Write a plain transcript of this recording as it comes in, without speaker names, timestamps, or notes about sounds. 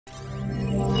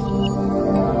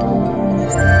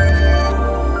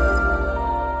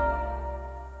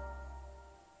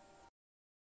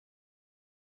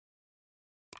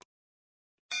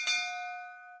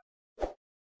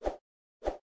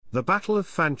The Battle of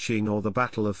Fancheng or the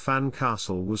Battle of Fan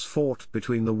Castle was fought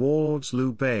between the warlords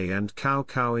Liu Bei and Cao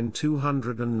Cao in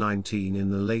 219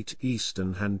 in the late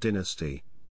Eastern Han Dynasty.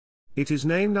 It is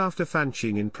named after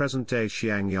Fancheng in present-day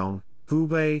Xiangyang,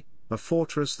 Hubei, a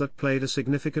fortress that played a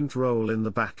significant role in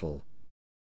the battle.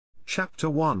 Chapter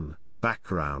 1,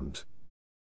 Background.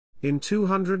 In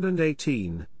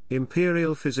 218,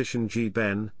 imperial physician Ji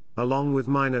Ben, along with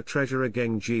minor treasurer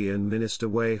Geng Ji and minister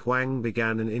Wei Huang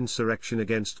began an insurrection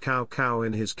against Cao Cao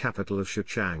in his capital of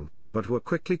Xiangyang, but were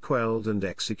quickly quelled and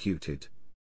executed.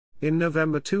 In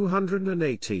November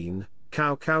 218,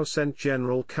 Cao Cao sent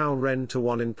General Cao Ren to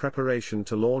Wan in preparation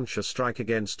to launch a strike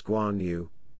against Guan Yu.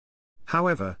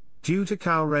 However, due to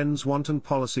Cao Ren's wanton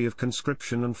policy of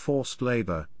conscription and forced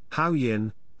labor, Hao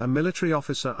Yin, a military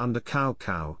officer under Cao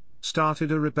Cao,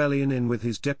 started a rebellion with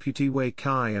his deputy Wei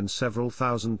Kai and several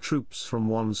thousand troops from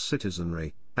Wan's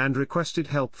citizenry, and requested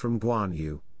help from Guan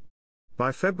Yu.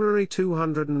 By February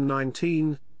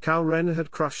 219, Cao Ren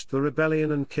had crushed the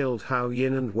rebellion and killed Hao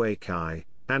Yin and Wei Kai,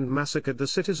 and massacred the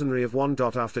citizenry of Wan.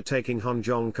 After taking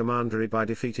Honzhong Commandery by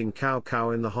defeating Cao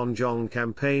Cao in the Honzhong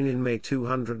campaign in May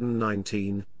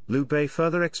 219, Liu Bei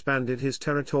further expanded his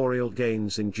territorial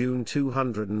gains in June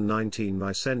 219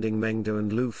 by sending Mengde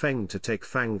and Lu Feng to take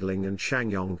Fangling and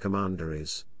Xiangyang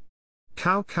commanderies.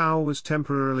 Cao Cao was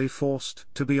temporarily forced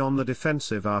to be on the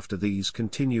defensive after these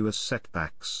continuous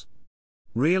setbacks.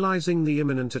 Realizing the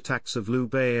imminent attacks of Liu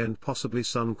Bei and possibly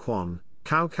Sun Quan,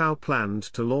 Cao Cao planned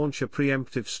to launch a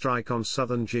preemptive strike on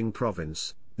southern Jing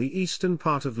province, the eastern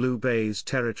part of Liu Bei's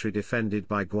territory defended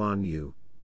by Guan Yu.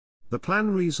 The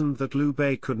plan reasoned that Liu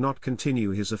Bei could not continue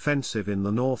his offensive in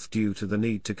the north due to the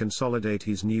need to consolidate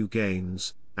his new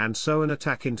gains, and so an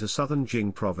attack into southern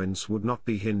Jing province would not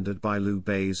be hindered by Liu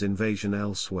Bei's invasion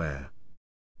elsewhere.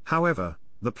 However,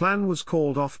 the plan was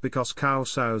called off because Cao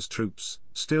Cao's troops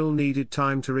still needed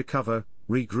time to recover,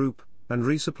 regroup, and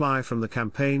resupply from the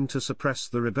campaign to suppress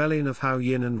the rebellion of Hao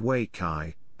Yin and Wei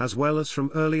Kai, as well as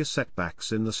from earlier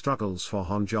setbacks in the struggles for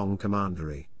Honzhong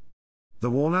Commandery. The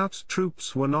worn-out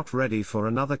troops were not ready for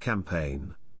another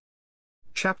campaign.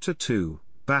 Chapter 2,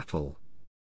 Battle.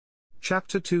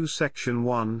 Chapter 2 Section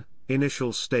 1,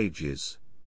 Initial Stages.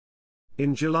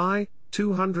 In July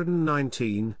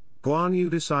 219, Guan Yu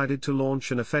decided to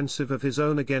launch an offensive of his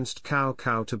own against Cao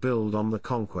Cao to build on the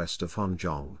conquest of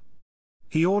Honzhong.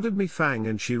 He ordered Mi Fang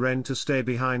and Shi Ren to stay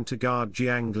behind to guard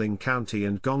Jiangling County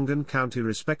and Gongan County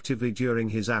respectively during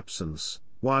his absence,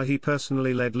 while he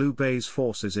personally led Liu Bei's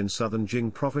forces in southern Jing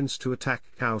province to attack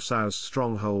Cao Cao's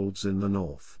strongholds in the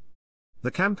north. The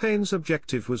campaign's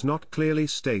objective was not clearly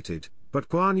stated, but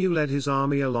Guan Yu led his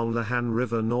army along the Han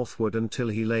River northward until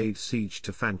he laid siege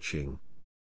to Fancheng.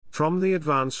 From the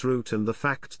advance route and the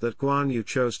fact that Guan Yu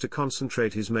chose to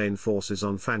concentrate his main forces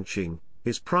on Fancheng,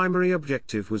 his primary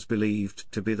objective was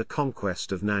believed to be the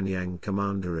conquest of Nanyang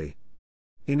Commandery.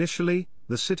 Initially,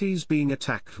 the cities being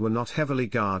attacked were not heavily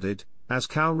guarded, as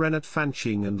Cao Ren at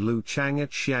Fancheng and Lu Chang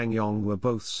at Xiangyang were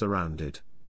both surrounded.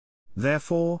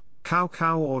 Therefore, Cao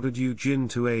Cao ordered Yu Jin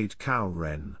to aid Cao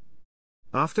Ren.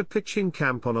 After pitching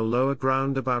camp on a lower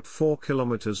ground about 4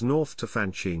 kilometers north to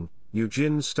Fancheng, Yu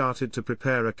Jin started to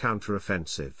prepare a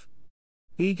counter-offensive.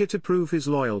 Eager to prove his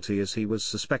loyalty as he was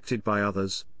suspected by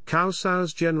others, Cao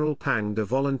Cao's general Pang De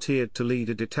volunteered to lead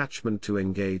a detachment to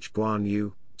engage Guan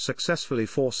Yu, successfully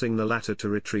forcing the latter to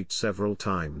retreat several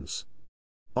times.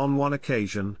 On one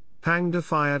occasion, Pang De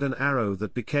fired an arrow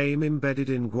that became embedded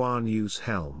in Guan Yu's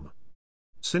helm.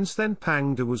 Since then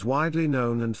Pang De was widely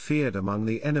known and feared among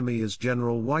the enemy as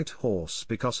General White Horse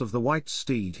because of the white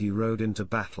steed he rode into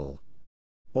battle.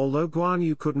 Although Guan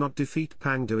Yu could not defeat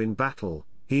Pang De in battle,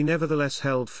 he nevertheless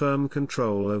held firm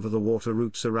control over the water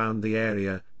routes around the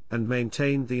area, and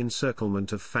maintained the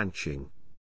encirclement of Fancheng.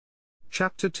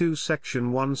 Chapter 2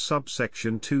 Section 1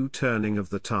 Subsection 2 Turning of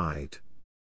the Tide.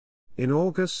 In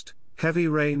August, heavy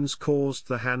rains caused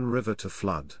the Han River to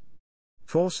flood.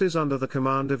 Forces under the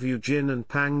command of Yu Jin and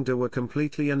Pang De were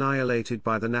completely annihilated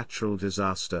by the natural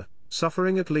disaster,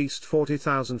 suffering at least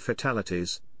 40,000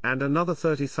 fatalities, and another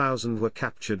 30,000 were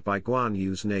captured by Guan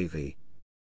Yu's navy.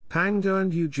 Pang De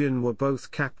and Yu Jin were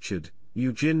both captured.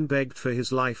 Yu Jin begged for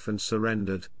his life and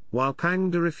surrendered, while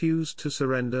Pang De refused to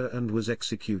surrender and was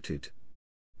executed.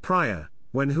 Prior,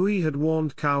 when Hui had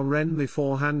warned Cao Ren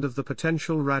beforehand of the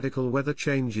potential radical weather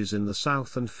changes in the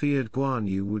south and feared Guan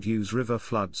Yu would use river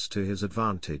floods to his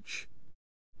advantage.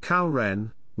 Cao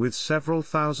Ren, with several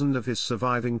thousand of his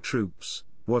surviving troops,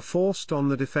 were forced on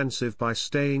the defensive by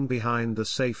staying behind the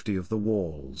safety of the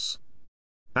walls.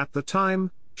 At the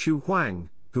time, Xu Huang,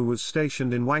 who was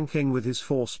stationed in Wanqing with his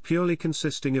force purely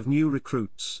consisting of new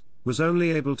recruits, was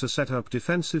only able to set up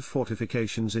defensive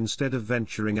fortifications instead of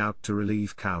venturing out to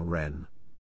relieve Cao Ren.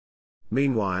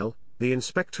 Meanwhile, the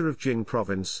inspector of Jing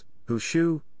province, Hu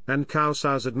Shu, and Cao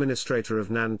Cao's administrator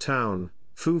of Nan town,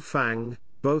 Fu Fang,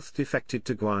 both defected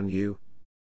to Guan Yu.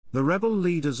 The rebel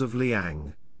leaders of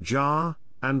Liang, Jia,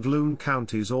 and Lun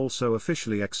counties also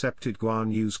officially accepted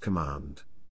Guan Yu's command.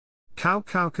 Cao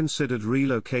Cao considered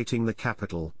relocating the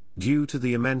capital, due to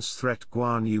the immense threat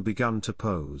Guan Yu begun to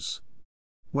pose.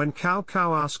 When Cao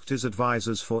Cao asked his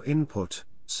advisors for input,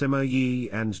 Sima Yi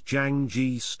and Zhang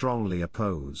Ji strongly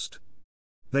opposed.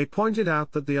 They pointed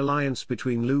out that the alliance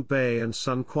between Liu Bei and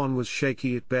Sun Quan was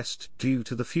shaky at best due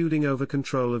to the feuding over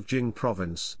control of Jing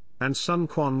province, and Sun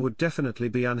Quan would definitely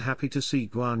be unhappy to see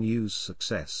Guan Yu's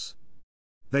success.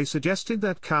 They suggested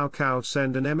that Cao Cao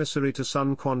send an emissary to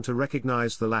Sun Quan to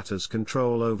recognize the latter's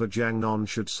control over Jiangnan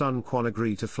should Sun Quan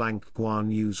agree to flank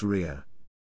Guan Yu's rear.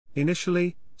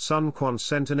 Initially, Sun Quan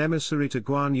sent an emissary to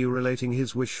Guan Yu relating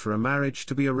his wish for a marriage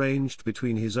to be arranged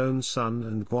between his own son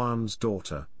and Guan's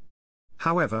daughter.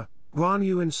 However, Guan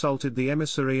Yu insulted the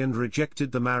emissary and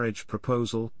rejected the marriage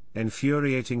proposal,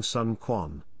 infuriating Sun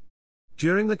Quan.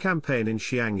 During the campaign in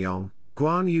Xiangyang,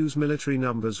 Guan Yu's military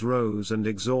numbers rose and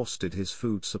exhausted his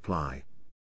food supply.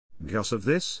 Because of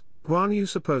this, Guan Yu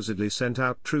supposedly sent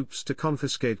out troops to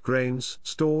confiscate grains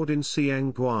stored in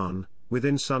Xiangguan,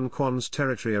 within Sun Quan's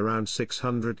territory around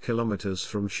 600 kilometers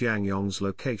from Xiangyang's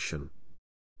location.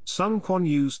 Sun Quan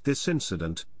used this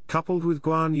incident, coupled with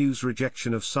Guan Yu's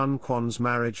rejection of Sun Quan's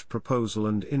marriage proposal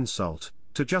and insult,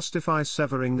 to justify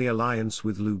severing the alliance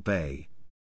with Liu Bei.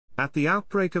 At the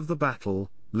outbreak of the battle,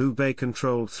 Liu Bei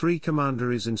controlled 3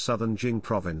 commanderies in southern Jing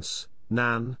province,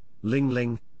 Nan,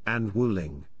 Lingling, and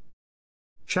Wuling.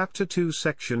 Chapter 2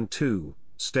 Section 2,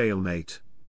 Stalemate.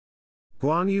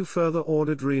 Guan Yu further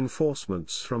ordered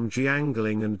reinforcements from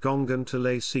Jiangling and Gongan to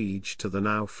lay siege to the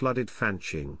now flooded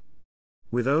Fancheng.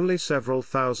 With only several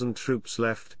thousand troops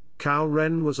left, Cao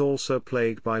Ren was also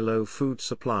plagued by low food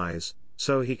supplies,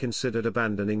 so he considered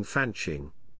abandoning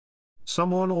Fancheng.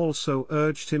 Someone also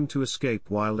urged him to escape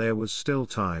while there was still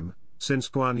time, since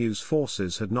Guan Yu's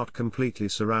forces had not completely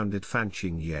surrounded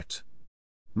Fancheng yet.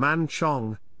 Man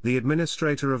Chong, the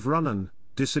administrator of Runnan,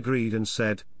 disagreed and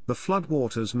said, "The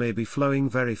floodwaters may be flowing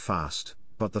very fast,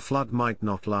 but the flood might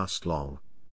not last long."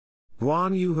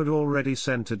 Guan Yu had already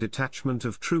sent a detachment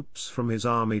of troops from his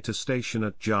army to station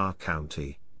at Jia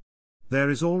County. There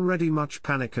is already much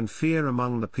panic and fear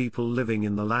among the people living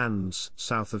in the lands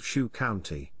south of Shu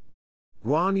County.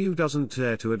 Guan Yu doesn't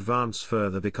dare to advance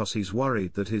further because he's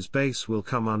worried that his base will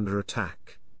come under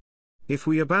attack. If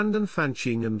we abandon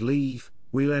Fancheng and leave,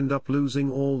 we'll end up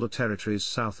losing all the territories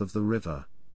south of the river.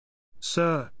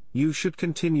 Sir, you should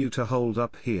continue to hold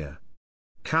up here.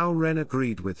 Cao Ren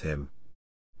agreed with him.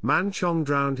 Man Chong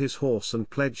drowned his horse and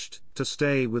pledged to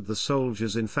stay with the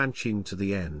soldiers in Fancheng to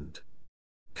the end.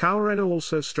 Cao Ren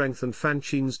also strengthened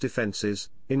Fancheng's defenses,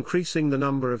 increasing the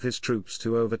number of his troops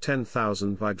to over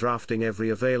 10,000 by drafting every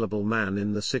available man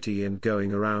in the city and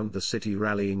going around the city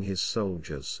rallying his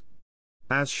soldiers.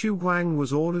 As Xu Huang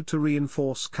was ordered to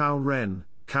reinforce Cao Ren,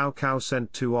 Cao Cao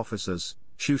sent 2 officers,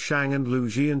 Xu Shang and Lu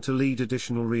Jian, to lead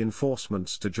additional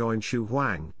reinforcements to join Xu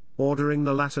Huang, ordering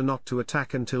the latter not to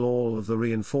attack until all of the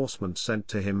reinforcements sent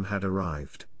to him had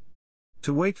arrived.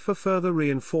 To wait for further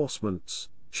reinforcements,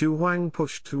 Xu Huang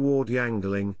pushed toward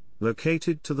Yangling,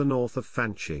 located to the north of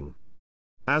Fancheng.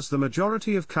 As the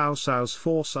majority of Cao Cao's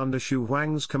force under Xu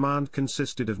Huang's command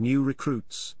consisted of new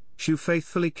recruits, Xu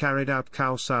faithfully carried out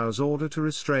Cao Cao's order to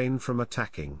restrain from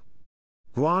attacking.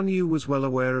 Guan Yu was well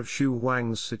aware of Xu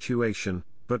Huang's situation,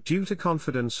 but due to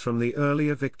confidence from the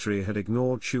earlier victory had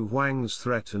ignored Xu Huang's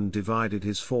threat and divided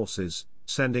his forces,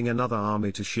 sending another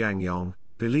army to Xiangyang,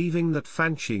 believing that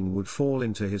Fancheng would fall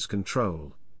into his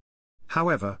control.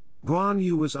 However, Guan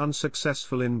Yu was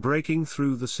unsuccessful in breaking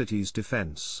through the city's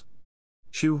defense.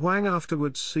 Xu Huang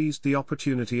afterwards seized the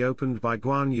opportunity opened by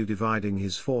Guan Yu dividing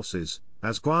his forces,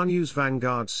 as Guan Yu's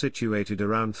vanguard situated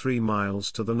around 3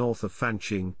 miles to the north of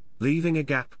Fancheng, leaving a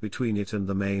gap between it and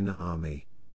the main army.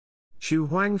 Xu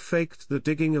Huang faked the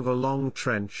digging of a long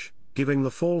trench, giving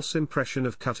the false impression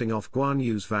of cutting off Guan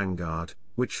Yu's vanguard,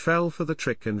 which fell for the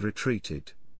trick and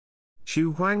retreated.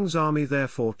 Xu Huang's army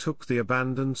therefore took the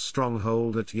abandoned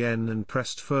stronghold at Yen and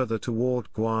pressed further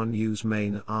toward Guan Yu's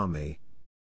main army.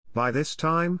 By this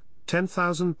time,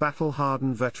 10,000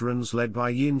 battle-hardened veterans led by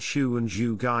Yin Shu and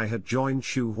Zhu Gai had joined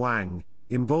Xu Huang,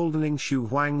 emboldening Xu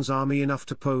Huang's army enough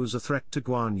to pose a threat to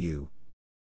Guan Yu.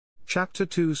 Chapter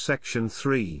 2 Section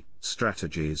 3,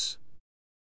 Strategies.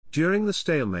 During the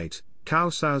stalemate,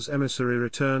 Cao Cao's emissary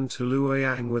returned to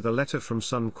Luoyang with a letter from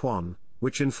Sun Quan,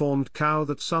 which informed Cao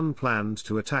that Sun planned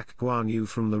to attack Guan Yu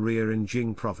from the rear in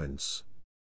Jing province.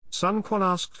 Sun Quan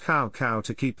asked Cao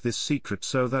to keep this secret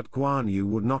so that Guan Yu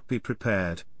would not be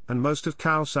prepared, and most of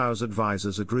Cao Cao's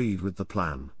advisors agreed with the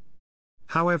plan.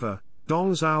 However,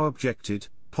 Dong Zhao objected,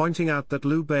 pointing out that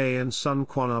Liu Bei and Sun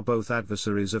Quan are both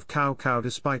adversaries of Cao Cao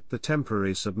despite the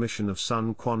temporary submission of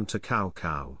Sun Quan to Cao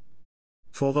Cao.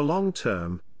 For the long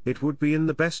term, it would be in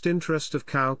the best interest of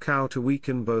Cao Cao to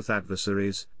weaken both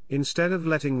adversaries, instead of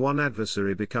letting one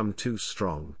adversary become too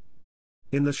strong.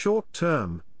 In the short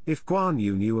term, if Guan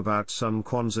Yu knew about Sun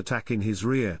Quan's attack in his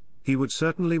rear, he would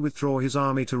certainly withdraw his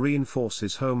army to reinforce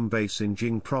his home base in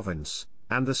Jing province,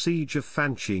 and the siege of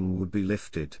Fancheng would be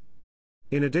lifted.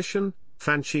 In addition,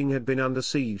 Fancheng had been under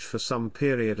siege for some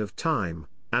period of time,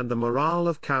 and the morale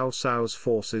of Cao Cao's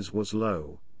forces was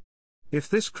low. If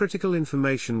this critical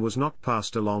information was not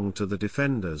passed along to the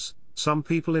defenders, some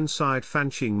people inside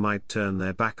Fancheng might turn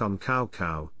their back on Cao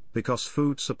Cao, because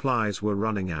food supplies were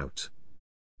running out.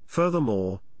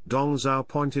 Furthermore, Dong Zhao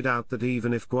pointed out that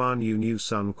even if Guan Yu knew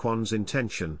Sun Quan's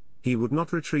intention, he would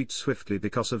not retreat swiftly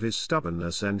because of his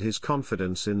stubbornness and his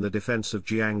confidence in the defense of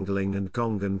Jiangling and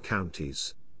Gong'an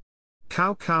counties.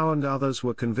 Cao Cao and others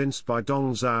were convinced by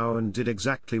Dong Zhao and did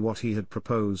exactly what he had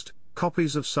proposed.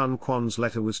 Copies of Sun Quan's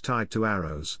letter was tied to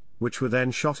arrows, which were then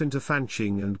shot into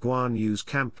Fancheng and Guan Yu's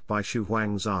camp by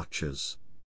Xiangyang's archers.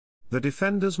 The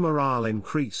defenders' morale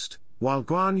increased, while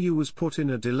Guan Yu was put in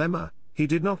a dilemma. He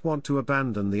did not want to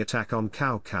abandon the attack on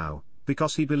Cao Cao,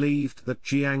 because he believed that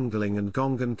Jiangling and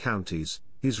Gong'an counties,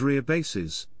 his rear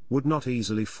bases, would not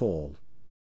easily fall.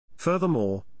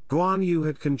 Furthermore, Guan Yu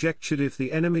had conjectured if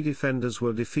the enemy defenders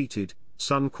were defeated,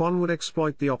 Sun Quan would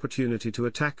exploit the opportunity to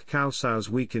attack Cao Cao's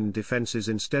weakened defenses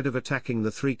instead of attacking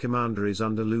the three commanderies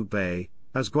under Liu Bei.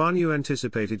 As Guan Yu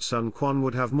anticipated, Sun Quan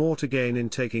would have more to gain in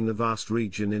taking the vast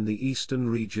region in the eastern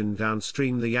region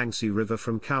downstream the Yangtze River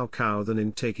from Cao Cao than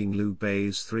in taking Liu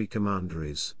Bei's three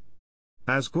commanderies.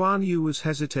 As Guan Yu was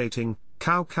hesitating,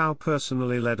 Cao Cao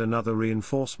personally led another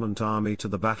reinforcement army to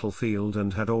the battlefield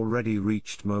and had already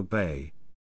reached Mo Bei.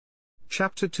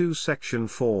 Chapter 2 Section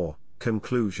 4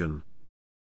 Conclusion.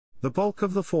 The bulk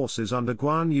of the forces under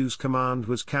Guan Yu's command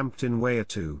was camped in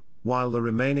Weiatu, while the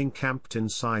remaining camped in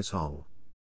Saizhong.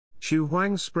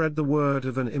 Xiangyang spread the word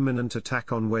of an imminent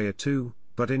attack on Weiatu,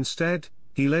 but instead,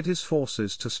 he led his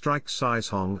forces to strike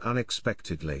Saizhong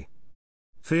unexpectedly.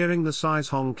 Fearing the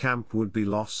Saizhong camp would be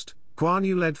lost, Guan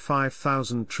Yu led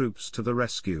 5,000 troops to the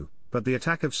rescue, but the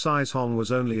attack of Saizhong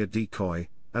was only a decoy,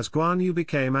 as Guan Yu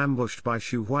became ambushed by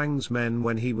Xiangyang's men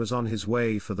when he was on his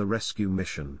way for the rescue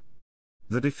mission.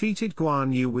 The defeated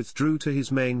Guan Yu withdrew to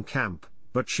his main camp,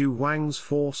 but Xiangyang's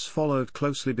force followed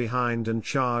closely behind and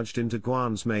charged into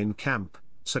Guan's main camp,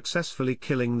 successfully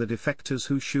killing the defectors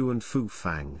Hu Shu and Fu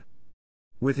Fang.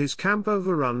 With his camp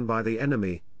overrun by the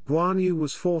enemy, Guan Yu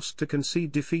was forced to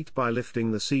concede defeat by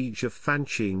lifting the siege of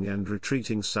Fancheng and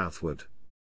retreating southward.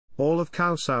 All of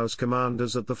Cao Cao's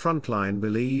commanders at the front line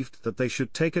believed that they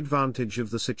should take advantage of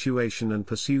the situation and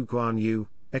pursue Guan Yu,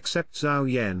 except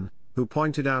Zhao Yan, who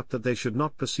pointed out that they should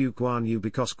not pursue Guan Yu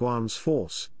because Guan's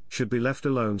force should be left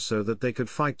alone so that they could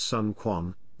fight Sun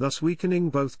Quan, thus weakening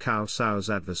both Cao Cao's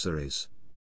adversaries.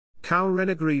 Cao Ren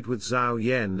agreed with Zhao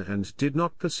Yan and did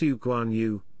not pursue Guan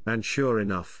Yu, and sure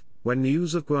enough, when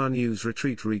news of Guan Yu's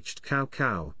retreat reached Cao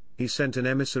Cao, he sent an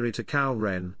emissary to Cao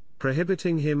Ren,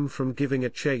 prohibiting him from giving a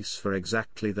chase for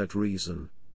exactly that reason.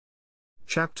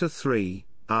 Chapter 3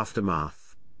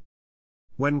 Aftermath.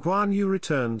 When Guan Yu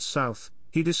returned south,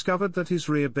 he discovered that his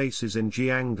rear bases in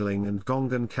Jiangling and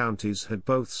Gong'an counties had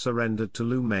both surrendered to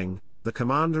Lu Meng, the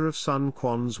commander of Sun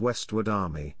Quan's westward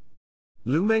army.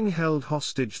 Lu Meng held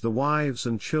hostage the wives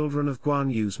and children of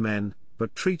Guan Yu's men,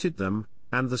 but treated them,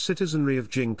 and the citizenry of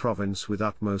Jing province with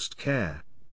utmost care.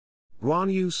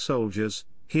 Guan Yu's soldiers,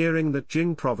 hearing that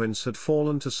Jing province had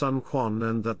fallen to Sun Quan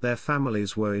and that their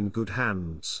families were in good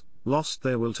hands, lost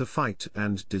their will to fight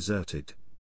and deserted.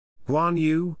 Guan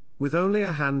Yu, with only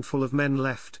a handful of men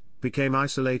left, became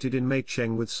isolated in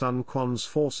Meicheng with Sun Quan's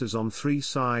forces on three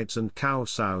sides and Cao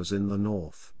Cao's in the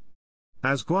north.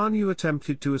 As Guan Yu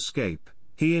attempted to escape,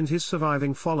 he and his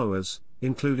surviving followers,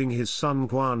 including his son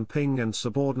Guan Ping and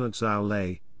subordinate Zhao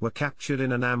Lei, were captured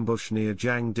in an ambush near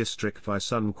Jiang district by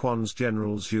Sun Quan's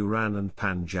generals Zhu Ran and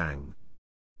Pan Jiang.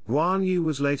 Guan Yu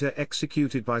was later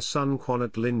executed by Sun Quan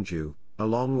at Linju,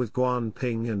 along with Guan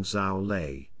Ping and Zhao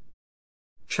Lei.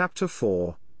 Chapter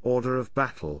 4 Order of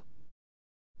Battle.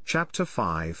 Chapter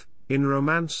 5 In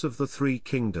Romance of the Three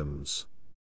Kingdoms.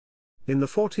 In the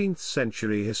 14th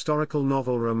century historical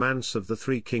novel Romance of the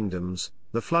Three Kingdoms,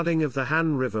 the flooding of the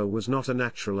Han River was not a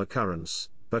natural occurrence,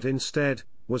 but instead,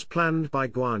 was planned by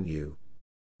Guan Yu.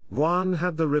 Guan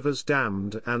had the rivers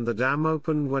dammed and the dam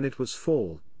opened when it was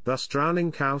full, thus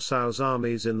drowning Cao Cao's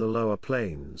armies in the lower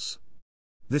plains.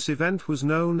 This event was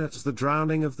known as the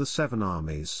drowning of the Seven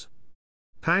Armies.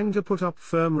 Pang put up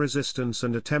firm resistance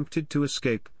and attempted to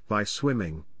escape by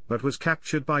swimming, but was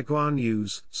captured by Guan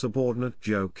Yu's subordinate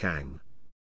Zhou Kang.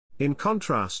 In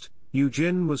contrast, Yu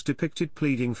Jin was depicted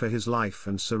pleading for his life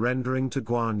and surrendering to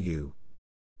Guan Yu.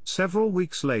 Several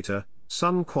weeks later,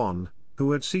 Sun Quan,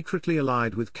 who had secretly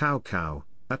allied with Cao Cao,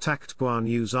 attacked Guan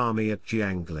Yu's army at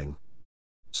Jiangling.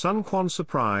 Sun Quan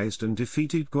surprised and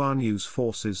defeated Guan Yu's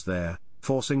forces there,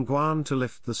 forcing Guan to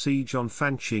lift the siege on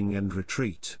Fancheng and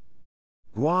retreat.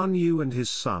 Guan Yu and his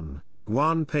son,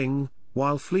 Guan Ping,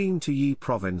 while fleeing to Yi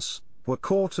province, were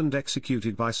caught and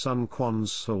executed by Sun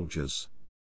Quan's soldiers.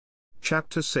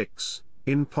 Chapter 6,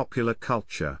 In Popular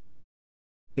Culture.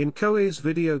 In Koei's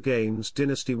video games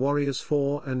Dynasty Warriors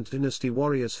 4 and Dynasty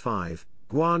Warriors 5,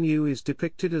 Guan Yu is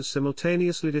depicted as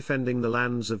simultaneously defending the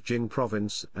lands of Jing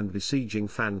province and besieging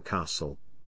Fan Castle.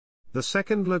 The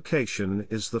second location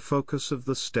is the focus of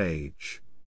the stage.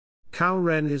 Cao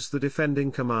Ren is the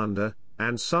defending commander,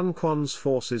 and Sun Quan's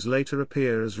forces later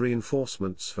appear as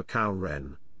reinforcements for Cao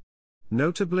Ren.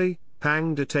 Notably,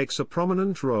 Pang De takes a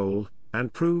prominent role,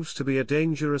 and proves to be a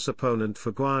dangerous opponent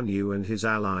for Guan Yu and his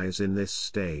allies in this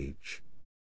stage.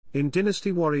 In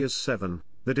Dynasty Warriors 7,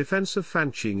 the defense of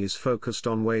Fancheng is focused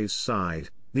on Wei's side,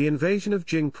 the invasion of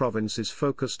Jing province is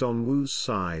focused on Wu's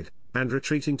side, and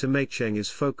retreating to Meicheng is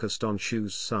focused on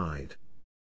Shu's side.